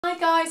Hi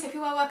guys, hope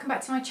you're well, welcome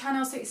back to my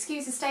channel. So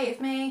excuse the state of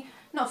me,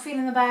 not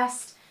feeling the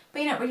best,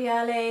 been up really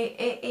early.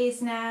 It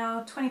is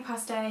now 20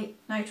 past 7,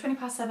 I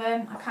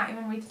can't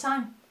even read the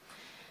time.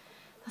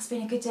 That's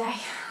been a good day.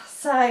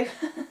 So,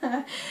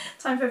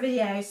 time for a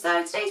video.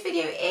 So today's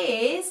video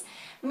is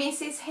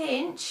Mrs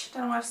Hinch,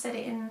 don't know why I've said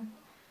it in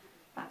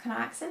that kind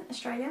of accent,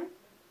 Australian,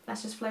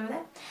 let's just flow with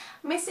it.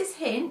 Mrs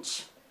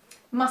Hinch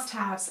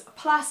must-haves,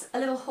 plus a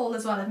little haul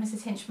as well of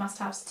Mrs Hinch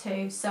must-haves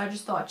too, so I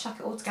just thought I'd chuck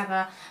it all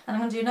together, and I'm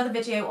going to do another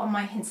video on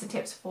my hints and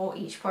tips for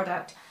each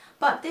product.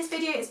 But this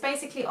video is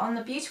basically on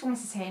the beautiful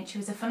Mrs Hinch, who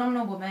is a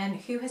phenomenal woman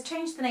who has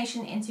changed the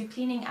nation into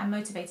cleaning and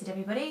motivated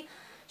everybody.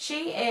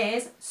 She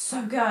is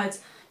so good.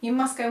 You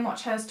must go and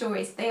watch her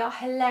stories. They are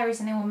hilarious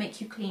and they will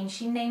make you clean.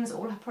 She names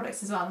all her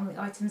products as well and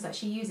the items that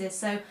she uses,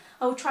 so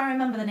I will try and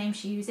remember the names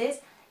she uses.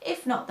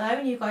 If not though,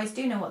 and you guys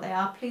do know what they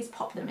are, please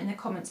pop them in the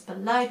comments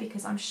below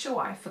because I'm sure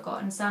I've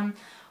forgotten some.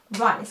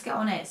 Right, let's get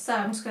on it. So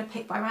I'm just going to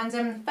pick by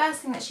random. The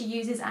first thing that she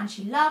uses and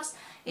she loves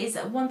is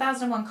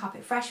 1001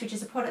 Carpet Fresh, which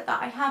is a product that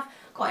I have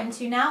got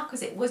into now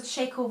because it was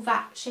Shake and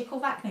Vac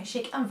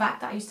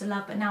that I used to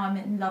love, but now I'm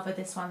in love with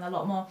this one a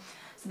lot more.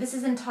 So this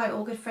is Entirely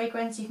All Good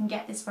Fragrance. You can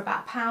get this for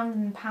about £1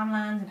 in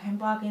Poundland and Home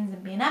Bargains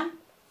and B&M.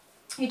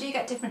 You do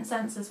get different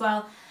scents as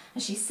well,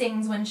 and she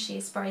sings when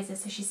she sprays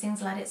this, so she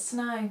sings Let It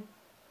Snow.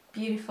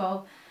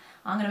 Beautiful.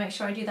 I'm going to make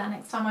sure I do that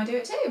next time I do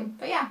it too.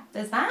 But yeah,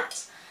 there's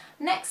that.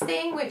 Next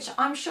thing, which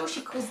I'm sure she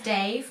calls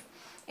Dave,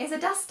 is a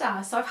duster.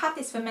 So I've had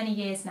this for many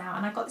years now,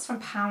 and I got this from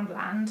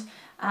Poundland.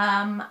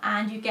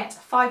 And you get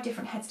 5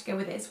 different heads to go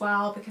with it as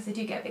well, because they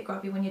do get a bit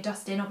grubby when you're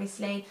dusting,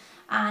 obviously.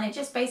 And it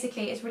just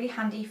basically is really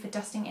handy for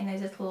dusting in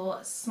those little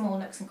small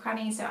nooks and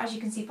crannies. So as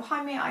you can see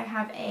behind me, I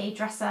have a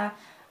dresser.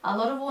 A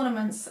lot of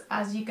ornaments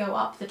as you go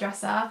up the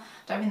dresser. I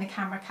don't think the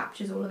camera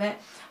captures all of it,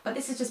 but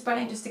this is just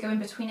brilliant just to go in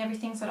between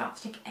everything, so I don't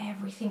have to take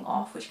everything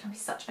off, which can be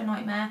such a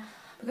nightmare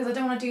because I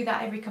don't want to do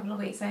that every couple of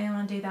weeks. I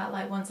want to do that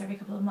like once every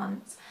couple of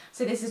months.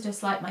 So this is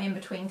just like my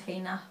in-between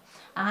cleaner,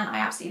 and I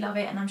absolutely love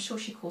it, and I'm sure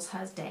she calls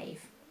hers Dave.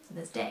 So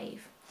there's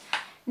Dave.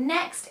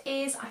 Next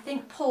is, I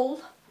think,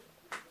 Paul,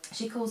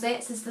 she calls it.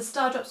 This is the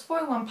Star Drops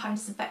 4-in-1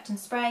 disinfectant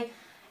spray.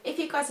 If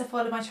you guys have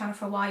followed my channel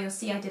for a while, you'll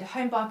see I did a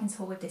Home Bargains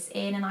haul with this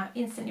in, and I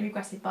instantly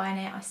regretted buying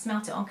it. I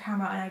smelt it on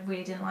camera and I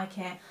really didn't like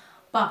it.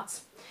 But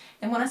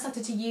then when I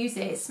started to use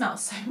it, it smelled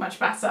so much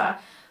better.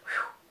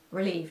 Whew,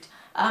 relieved.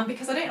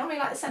 Because I don't normally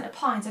like the scent of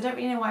pine, so I don't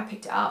really know why I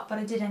picked it up, but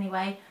I did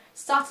anyway.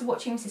 Started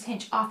watching Mrs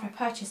Hinch after I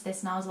purchased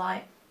this, and I was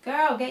like,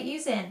 girl, get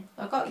using.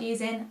 I got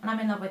using and I'm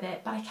in love with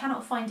it, but I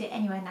cannot find it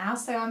anywhere now,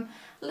 so I'm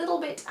a little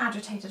bit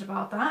agitated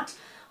about that.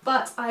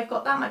 But I've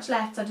got that much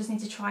left, so I just need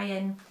to try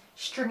and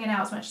string it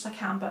out as much as I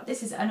can. But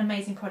this is an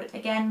amazing product.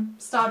 Again,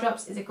 Star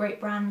Drops is a great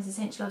brand. Mrs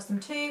Hinch loves them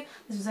too.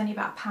 This was only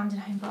about £1 in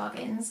Home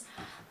Bargains.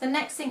 The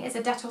next thing is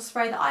a Dettol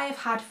spray that I have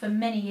had for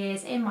many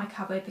years in my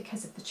cupboard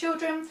because of the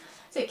children.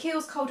 So it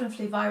kills cold and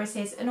flu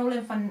viruses, an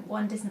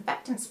all-in-one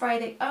disinfectant spray.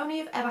 They only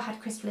have ever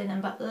had crystal in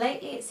them, but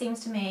lately it seems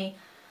to me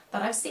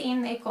that I've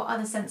seen they've got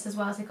other scents as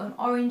well. So they've got an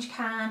orange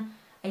can,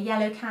 a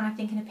yellow can, I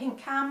think, and a pink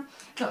can.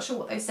 Not sure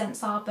what those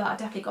scents are, but I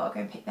definitely got to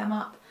go and pick them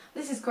up.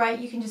 This is great.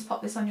 You can just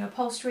pop this on your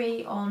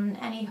upholstery, on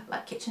any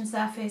like kitchen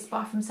surface,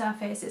 bathroom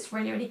surface. It's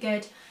really, really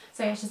good.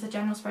 So yeah, it's just a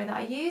general spray that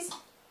I use.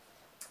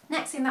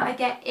 Next thing that I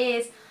get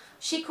is,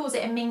 she calls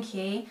it a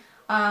Minky,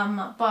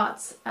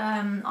 but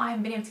I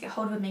haven't been able to get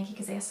hold of a Minky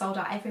because they are sold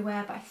out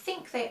everywhere, but I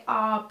think they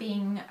are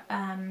being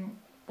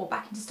brought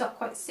back into stock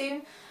quite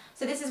soon.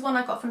 So this is one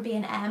I got from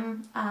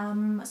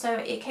B&M. So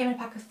it came in a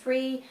pack of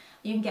 3.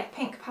 You can get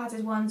pink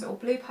padded ones or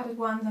blue padded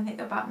ones. I think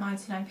they're about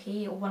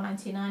 99p or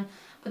 1.99.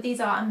 But these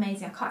are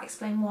amazing. I can't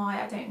explain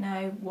why. I don't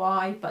know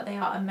why, but they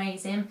are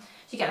amazing.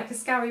 You get like a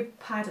scoury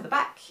pad at the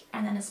back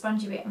and then a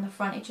spongy bit on the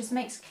front. It just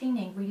makes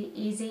cleaning really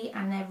easy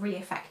and they're really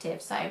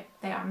effective. So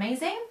they are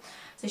amazing.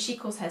 So she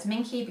calls hers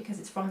Minky because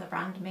it's from the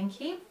brand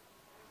Minky.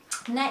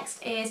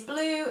 Next is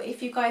Blue.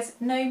 If you guys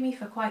know me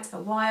for quite a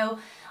while,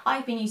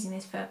 I've been using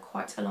this for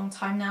quite a long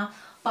time now,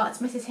 but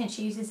Mrs Hinch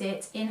uses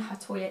it in her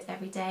toilet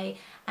every day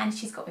and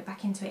she's got me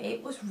back into it.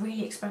 It was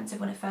really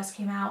expensive when it first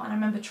came out, and I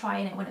remember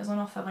trying it when it was on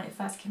offer when it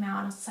first came out,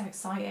 and I was so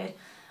excited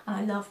and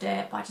I loved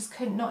it, but I just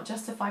could not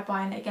justify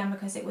buying it again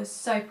because it was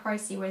so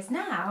pricey, whereas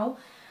now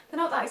they're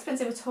not that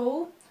expensive at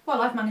all.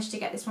 Well, I've managed to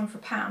get this one for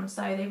 £1,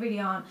 so they really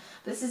aren't.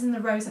 But this is in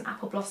the Rose and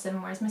Apple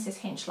Blossom, whereas Mrs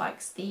Hinch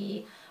likes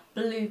the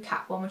Blue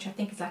Cat one, which I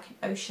think is like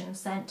an ocean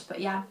scent. But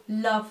yeah,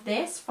 love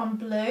this from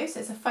Blue. So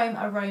it's a foam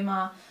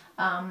aroma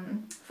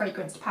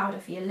fragranced powder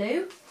for your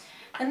loo.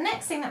 The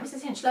next thing that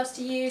Mrs Hinch loves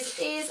to use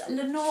is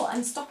Lenore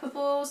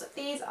Unstoppables.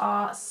 These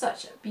are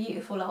such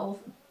beautiful little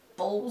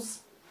balls.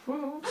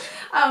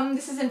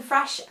 This is in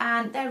Fresh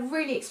and they're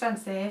really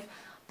expensive,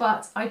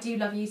 but I do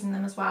love using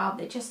them as well.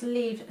 They just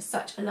leave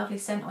such a lovely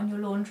scent on your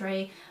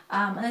laundry,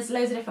 and there's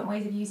loads of different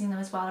ways of using them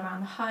as well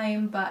around the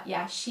home, but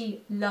yeah,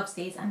 she loves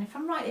these, and if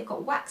I'm right, they've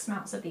got wax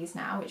melts of these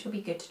now, which will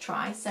be good to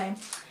try, so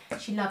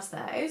she loves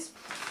those.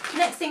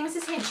 Next thing,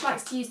 Mrs Hinch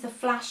likes to use the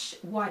flash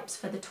wipes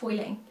for the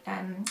toilet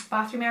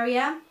bathroom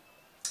area.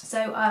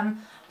 So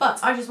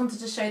But I just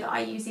wanted to show that I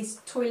use these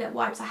toilet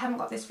wipes. I haven't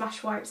got these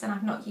flash wipes and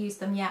I've not used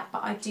them yet,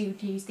 but I do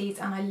use these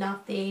and I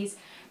love these.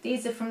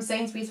 These are from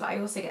Sainsbury's, but I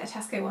also get the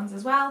Tesco ones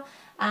as well.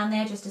 And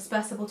they're just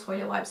dispersible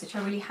toilet wipes, which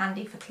are really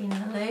handy for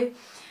cleaning the loo.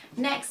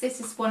 Next, this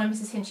is one of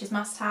Mrs Hinch's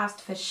must-haves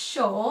for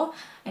sure.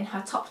 In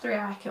her top 3,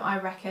 I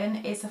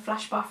reckon, is a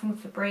flash bar from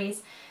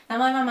Febreze. Now,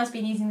 my mum has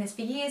been using this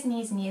for years and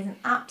years and years and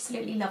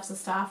absolutely loves the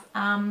stuff.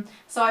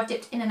 So I've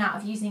dipped in and out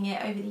of using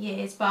it over the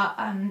years, but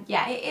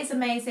yeah, it is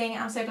amazing.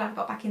 I'm so glad I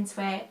got back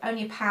into it.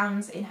 Only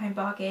 £1 in Home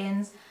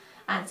Bargains,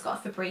 and it's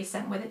got a Febreze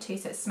scent with it too,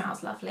 so it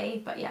smells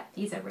lovely. But yeah,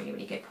 these are really,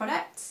 really good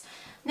products.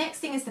 Next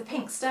thing is the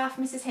pink stuff.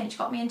 Mrs Hinch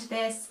got me into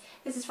this.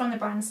 This is from the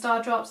brand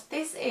Star Drops.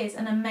 This is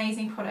an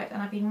amazing product and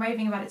I've been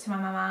raving about it to my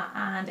mama,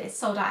 and it's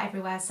sold out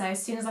everywhere, so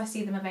as soon as I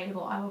see them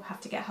available I will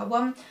have to get her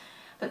one.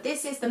 But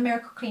this is the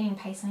Miracle Cleaning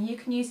Paste, and you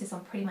can use this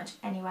on pretty much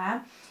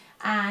anywhere.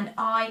 And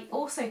I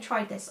also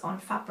tried this on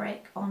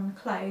fabric, on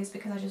clothes,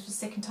 because I just was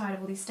sick and tired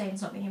of all these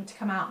stains not being able to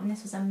come out, and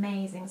this was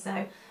amazing.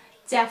 So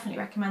definitely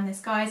recommend this,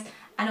 guys.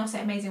 And also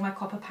amazing my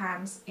copper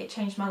pans. It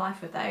changed my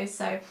life with those.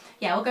 So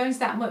yeah, I'll go into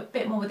that a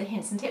bit more with the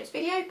hints and tips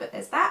video, but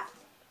there's that.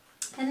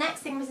 The next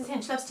thing Mrs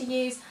Hinch loves to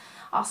use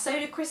are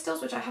soda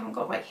crystals, which I haven't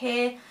got right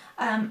here,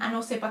 and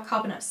also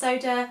bicarbonate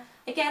soda.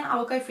 Again, I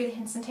will go through the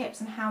hints and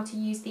tips on how to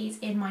use these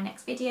in my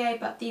next video,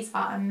 but these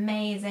are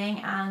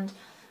amazing and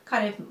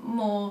kind of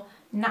more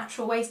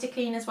natural ways to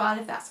clean as well,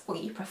 if that's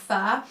what you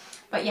prefer.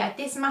 But yeah,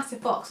 this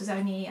massive box was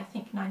only, I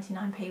think,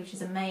 99p, which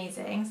is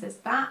amazing. So there's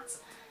that.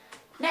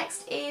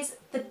 Next is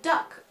the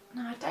Duck.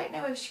 Now, I don't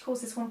know if she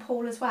calls this one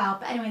Paul as well,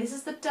 but anyway, this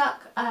is the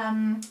Duck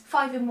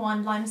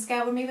 5-in-1 lime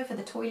scale remover for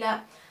the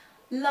toilet.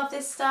 Love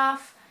this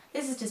stuff.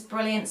 This is just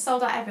brilliant.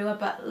 Sold out everywhere,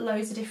 but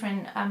loads of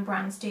different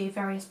brands do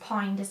various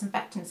pine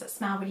disinfectants that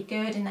smell really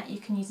good and that you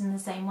can use in the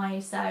same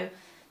way. So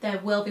there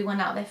will be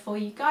one out there for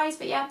you guys.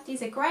 But yeah,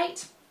 these are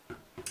great.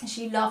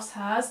 She loves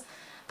hers.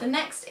 The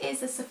next is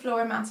the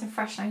Sephora Mountain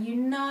Fresh. Now, you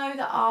know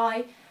that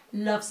I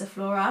love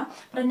Sephora,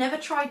 but I never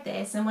tried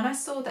this. And when I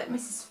saw that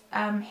Mrs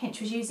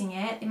Hinch was using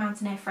it, the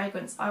Mountain Air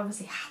fragrance, I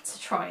obviously had to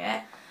try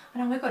it.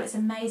 And oh my god, it's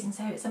amazing.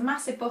 So it's a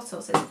massive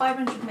bottle. So it's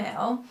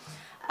 500ml.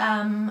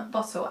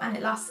 Bottle, and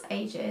it lasts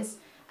ages,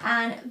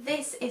 and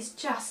this is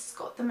just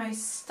got the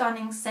most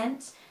stunning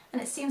scent, and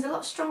it seems a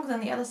lot stronger than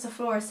the other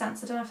Sephora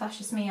scents. I don't know if that's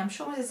just me, I'm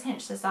sure Mrs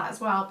Hinch says that as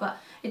well, but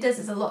it does,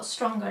 it's a lot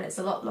stronger and it's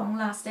a lot long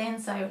lasting,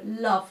 so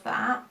love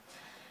that.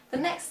 The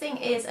next thing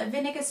is a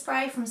vinegar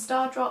spray from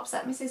Star Drops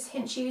that Mrs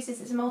Hinch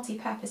uses. It's a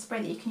multi-purpose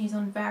spray that you can use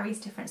on various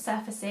different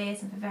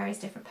surfaces and for various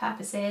different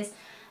purposes.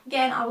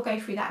 Again, I will go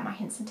through that in my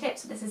hints and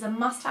tips, so this is a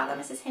must-have that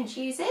Mrs Hinch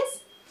uses.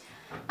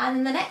 And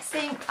then the next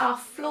thing are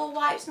floor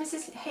wipes.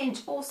 Mrs Hinch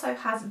also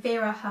has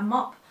Vera, her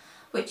mop,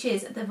 which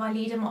is the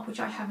Veleda mop, which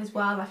I have as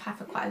well. I've had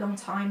for quite a long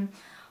time.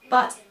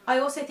 But I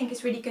also think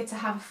it's really good to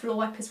have a floor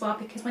wipe as well,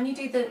 because when you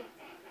do the...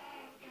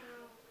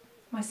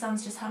 My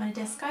son's just having a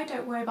disco,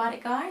 don't worry about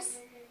it, guys.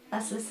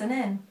 Let's listen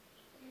in.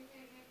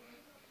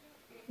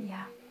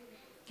 Yeah,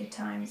 good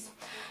times.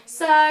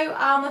 So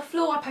the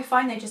floor wipe, I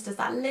find, though, just does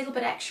that little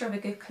bit extra of a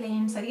good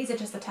clean. So these are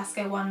just the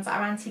Tesco ones that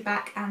are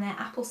anti-bac, and they're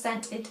apple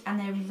scented and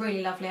they're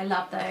really lovely. I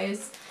love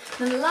those.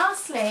 And then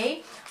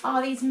lastly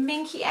are these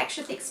Minky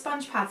extra thick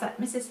sponge pads that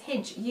Mrs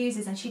Hinch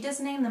uses, and she does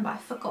name them, but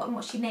I've forgotten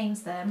what she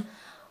names them.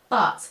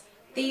 But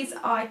these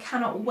I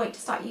cannot wait to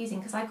start using,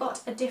 because I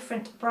got a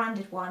different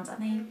branded ones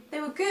and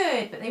they were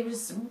good, but they were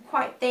just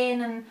quite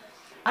thin, and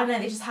I don't know,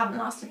 they just haven't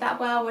lasted that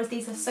well, whereas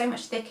these are so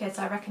much thicker,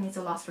 so I reckon these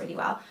will last really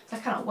well. So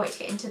I cannot wait to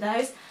get into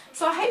those.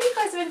 So I hope you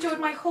guys have enjoyed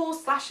my haul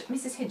 /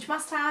 Mrs Hinch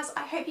must-haves.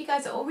 I hope you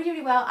guys are all really,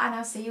 really well, and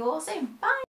I'll see you all soon. Bye!